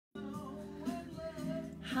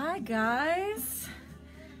Hi guys,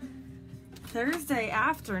 Thursday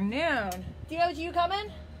afternoon. DOG, you coming?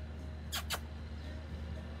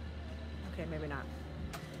 Okay, maybe not.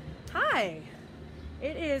 Hi,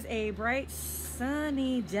 it is a bright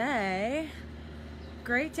sunny day.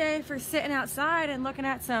 Great day for sitting outside and looking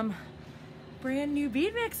at some brand new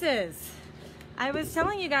bead mixes. I was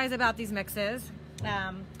telling you guys about these mixes.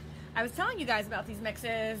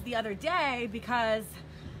 The other day because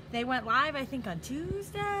they went live, I think, on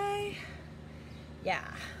Tuesday. Yeah.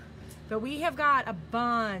 But we have got a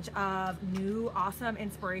bunch of new awesome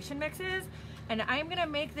inspiration mixes, and I'm gonna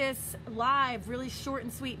make this live really short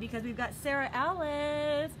and sweet because we've got Sarah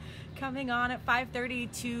Ellis coming on at 5:30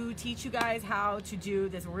 to teach you guys how to do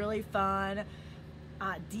this really fun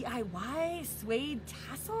DIY suede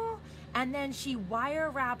tassel, and then she wire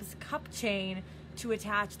wraps cup chain to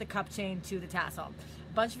attach the cup chain to the tassel.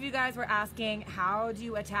 A bunch of you guys were asking, how do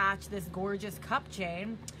you attach this gorgeous cup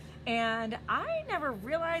chain? And I never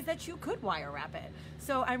realized that you could wire wrap it.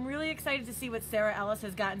 So I'm really excited to see what Sarah Ellis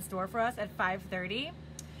has got in store for us at 5:30.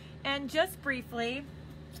 And just briefly,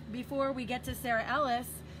 before we get to Sarah Ellis,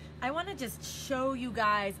 I want to just show you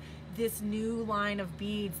guys this new line of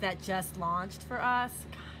beads that just launched for us.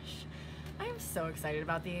 Gosh, I'm so excited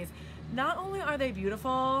about these. Not only are they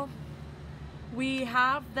beautiful, we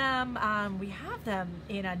have them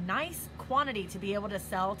in a nice quantity to be able to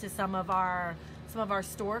sell to some of our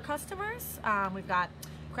store customers. We've got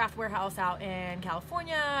Craft Warehouse out in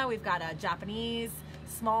California. We've got a Japanese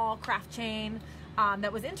small craft chain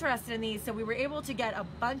that was interested in these. So we were able to get a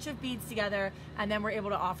bunch of beads together, and then we're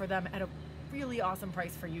able to offer them at a really awesome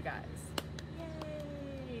price for you guys.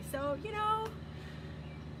 Yay! So, you know,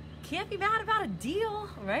 can't be mad about a deal,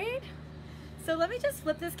 right? So let me just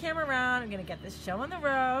flip this camera around. I'm gonna get this show on the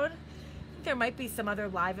road. I think there might be some other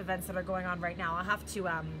live events that are going on right now. I'll have to,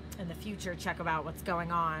 in the future, check about what's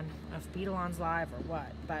going on, if Beadalon's live or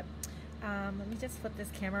what. But let me just flip this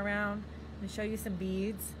camera around and show you some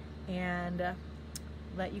beads and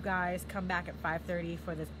let you guys come back at 5:30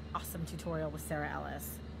 for this awesome tutorial with Sarah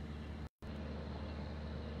Ellis.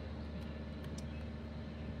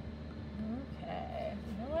 Okay,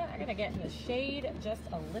 you know what? I'm gonna get in the shade just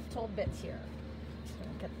a little bit here.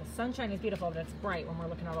 The sunshine is beautiful, but it's bright when we're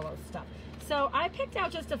looking at all those stuff. So I picked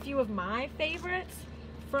out just a few of my favorites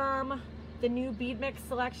from the new bead mix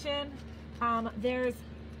selection. There's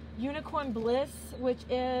Unicorn Bliss, which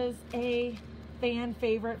is a fan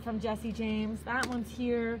favorite from Jesse James. That one's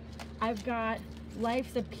here. I've got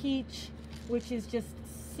Life's a Peach, which is just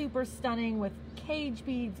super stunning with cage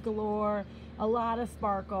beads galore, a lot of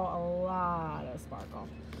sparkle.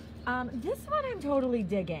 This one I'm totally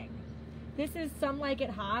digging. This is Some Like It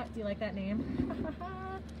Hot. Do you like that name?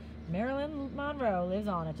 Marilyn Monroe lives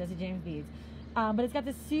on at Jesse James Beads. But it's got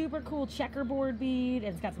this super cool checkerboard bead,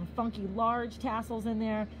 and it's got some funky large tassels in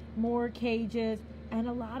there, more cages, and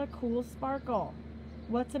a lot of cool sparkle.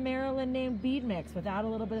 What's a Marilyn named bead mix without a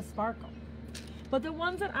little bit of sparkle? But the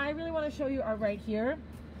ones that I really want to show you are right here.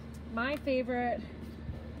 My favorite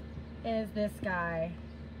is this guy.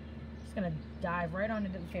 I'm just gonna dive right on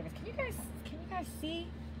into the favorites. Can you guys see?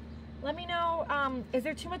 Let me know, is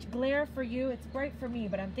there too much glare for you? It's bright for me,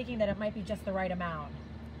 but I'm thinking that it might be just the right amount.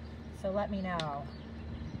 So let me know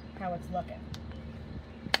how it's looking.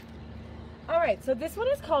 All right, so this one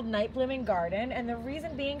is called Night Blooming Garden, and the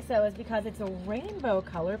reason being so is because it's a rainbow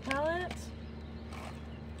color palette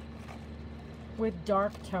with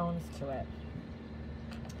dark tones to it.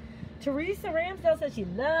 Teresa Ramsdale says she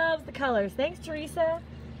loves the colors. Thanks, Teresa.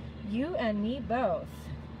 You and me both.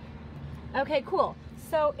 Okay, cool.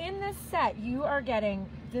 So in this set, you are getting,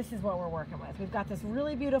 this is what we're working with. We've got this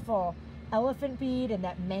really beautiful elephant bead in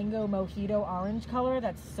that mango mojito orange color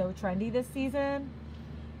that's so trendy this season.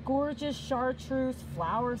 Gorgeous chartreuse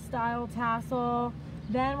flower style tassel.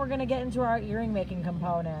 Then we're gonna get into our earring making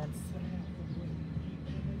components.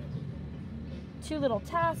 Two little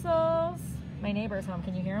tassels. My neighbor's home,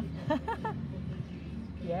 can you hear him?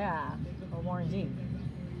 Yeah, or Warren G.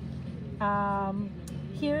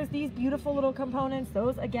 Here's these beautiful little components.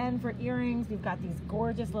 Those, again, for earrings. We've got these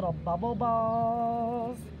gorgeous little bubble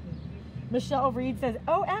balls. Michelle Reed says,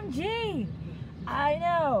 OMG! I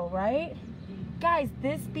know, right? Guys,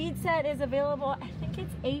 this bead set is available, I think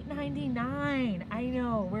it's $8.99. I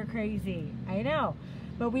know, we're crazy. I know.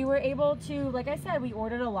 But we were able to, like I said, we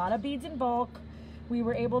ordered a lot of beads in bulk. We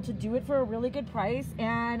were able to do it for a really good price.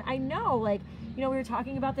 And I know, like, you know, we were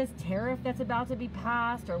talking about this tariff that's about to be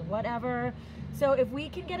passed or whatever. So if we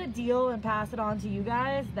can get a deal and pass it on to you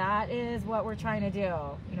guys, that is what we're trying to do.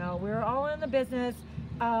 You know, we're all in the business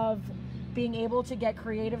of being able to get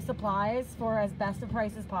creative supplies for as best a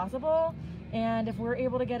price as possible. And if we're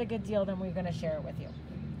able to get a good deal, then we're gonna share it with you.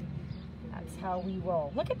 That's how we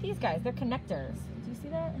roll. Look at these guys, they're connectors. Do you see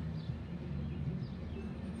that?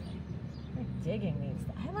 I'm digging these.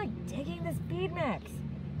 I like digging this bead mix.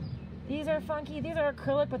 These are funky, these are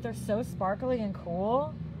acrylic, but they're so sparkly and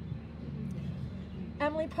cool.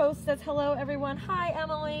 Emily Post says, hello everyone. Hi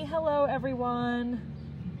Emily, hello everyone.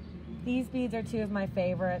 These beads are two of my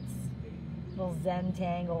favorites. Little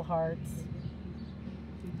Zentangle hearts.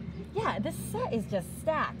 Yeah, this set is just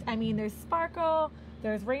stacked. I mean, there's sparkle,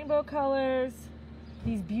 there's rainbow colors,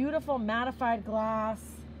 these beautiful mattified glass.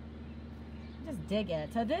 Just dig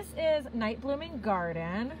it. So this is Night Blooming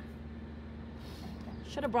Garden.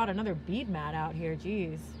 Should have brought another bead mat out here,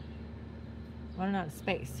 geez. Running out of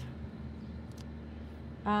space.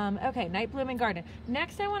 Okay, Night Blooming Garden.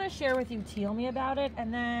 Next I want to share with you Teal Me About It,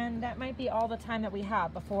 and then that might be all the time that we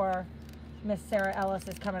have before Miss Sarah Ellis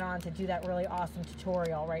is coming on to do that really awesome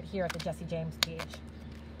tutorial right here at the Jesse James page.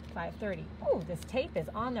 5:30. Oh, this tape is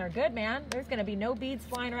on there good, man. There's going to be no beads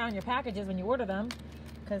flying around your packages when you order them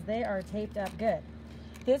because they are taped up good.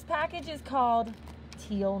 This package is called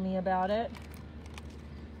Teal Me About It.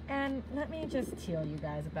 And let me just tell you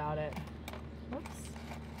guys about it. Whoops.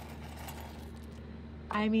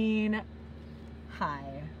 I mean,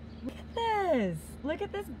 hi. Look at this. Look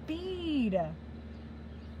at this bead.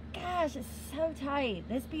 Gosh, it's so tight.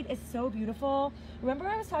 This bead is so beautiful. Remember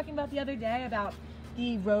I was talking about the other day about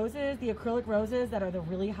the roses, the acrylic roses that are the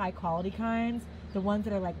really high quality kinds, the ones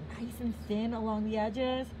that are like nice and thin along the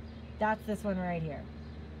edges? That's this one right here.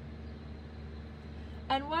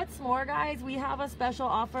 And what's more, guys, we have a special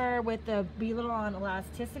offer with the Be Little on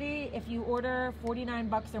Elasticity. If you order 49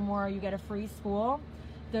 bucks or more, you get a free spool.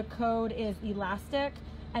 The code is ELASTIC.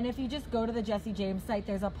 And if you just go to the Jesse James site,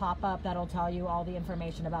 there's a pop-up that'll tell you all the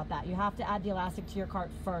information about that. You have to add the elastic to your cart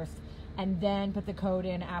first and then put the code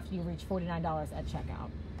in after you reach $49 at checkout.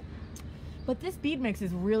 But this bead mix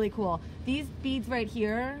is really cool. These beads right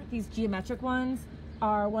here, these geometric ones,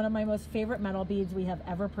 are one of my most favorite metal beads we have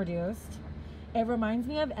ever produced. It reminds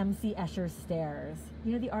me of MC Escher's stairs.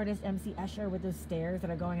 You know the artist MC Escher with those stairs that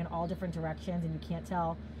are going in all different directions and you can't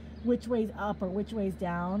tell which way's up or which way's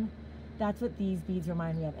down? That's what these beads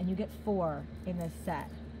remind me of. And you get 4 in this set.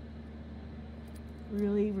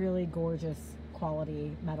 Really, really gorgeous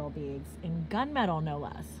quality metal beads. In gunmetal, no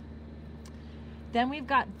less. Then we've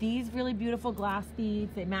got these really beautiful glass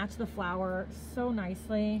beads. They match the flower so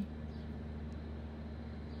nicely.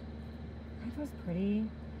 Aren't those pretty?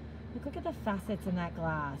 Look at the facets in that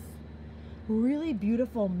glass. Really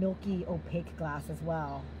beautiful, milky, opaque glass as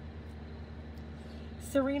well.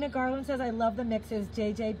 Serena Garland says, I love the mixes.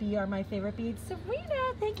 JJB are my favorite beads.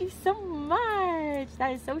 Serena, thank you so much.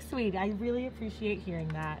 That is so sweet. I really appreciate hearing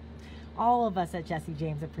that. All of us at Jesse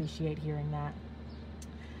James appreciate hearing that.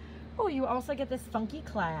 Oh, you also get this funky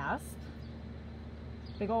clasp.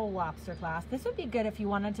 Big old lobster clasp. This would be good if you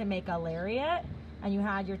wanted to make a lariat and you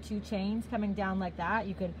had your 2 chains coming down like that.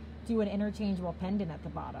 You could do an interchangeable pendant at the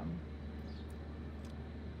bottom.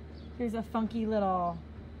 Here's a funky little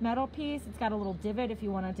metal piece. It's got a little divot if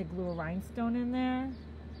you wanted to glue a rhinestone in there.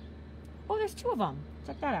 Oh, there's 2 of them.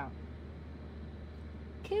 Check that out.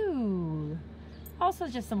 Cool. Also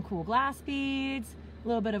just some cool glass beads, a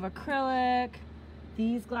little bit of acrylic.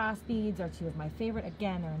 These glass beads are 2 of my favorite.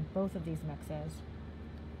 Again, they're in both of these mixes.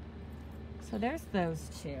 So there's those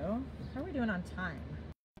 2. How are we doing on time?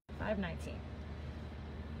 5:19.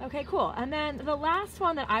 Okay, cool. And then the last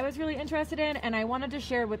one that I was really interested in, and I wanted to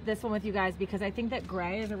share with this one with you guys because I think that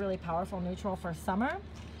gray is a really powerful neutral for summer.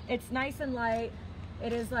 It's nice and light.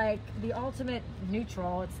 It is like the ultimate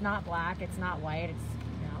neutral. It's not black, it's not white, it's,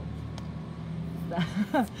 you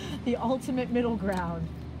know, the ultimate middle ground.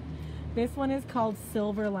 This one is called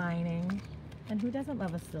Silver Lining. And who doesn't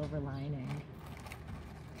love a silver lining?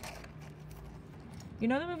 You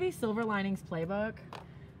know the movie Silver Linings Playbook?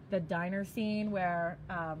 The diner scene where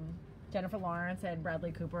Jennifer Lawrence and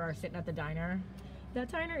Bradley Cooper are sitting at the diner.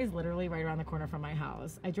 That diner is literally right around the corner from my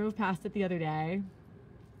house. I drove past it the other day.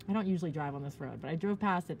 I don't usually drive on this road, but I drove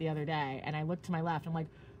past it the other day and I looked to my left. I'm like,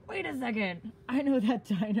 wait a second. I know that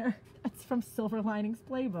diner. That's from Silver Linings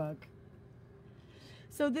Playbook.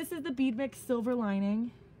 So this is the bead mix Silver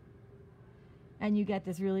Lining. And you get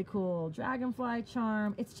this really cool dragonfly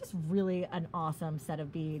charm. It's just really an awesome set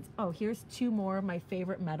of beads. Oh, here's 2 more of my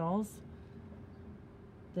favorite metals.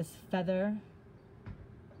 This feather,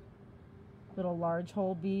 little large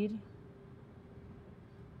hole bead.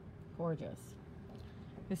 Gorgeous.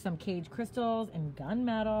 There's some cage crystals and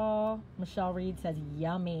gunmetal. Michelle Reed says,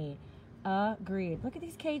 yummy. Agreed. Look at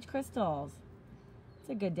these cage crystals. It's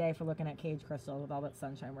a good day for looking at cage crystals with all that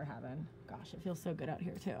sunshine we're having. Gosh, it feels so good out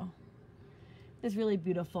here too. this really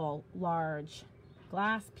beautiful large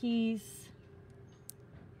glass piece,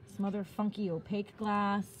 some other funky opaque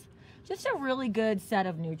glass. Just a really good set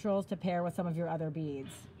of neutrals to pair with some of your other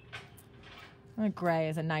beads. And the gray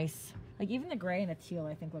is a nice, like even the gray and the teal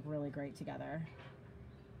I think look really great together.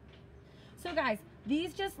 So guys,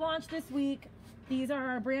 these just launched this week. These are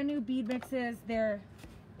our brand new bead mixes. They're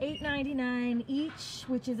 $8.99 each,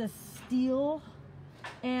 which is a steal.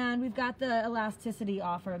 And we've got the elasticity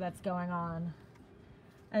offer that's going on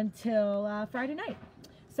until Friday night.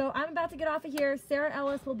 So I'm about to get off of here. Sarah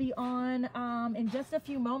Ellis will be on in just a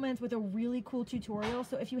few moments with a really cool tutorial.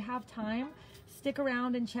 So if you have time, stick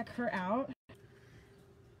around and check her out.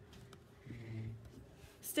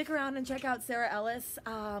 Stick around and check out Sarah Ellis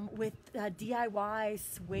with a DIY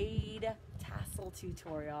suede tassel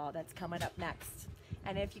tutorial that's coming up next.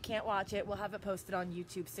 And if you can't watch it, we'll have it posted on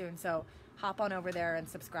YouTube soon. So hop on over there and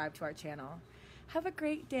subscribe to our channel. Have a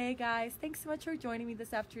great day, guys. Thanks so much for joining me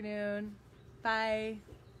this afternoon. Bye.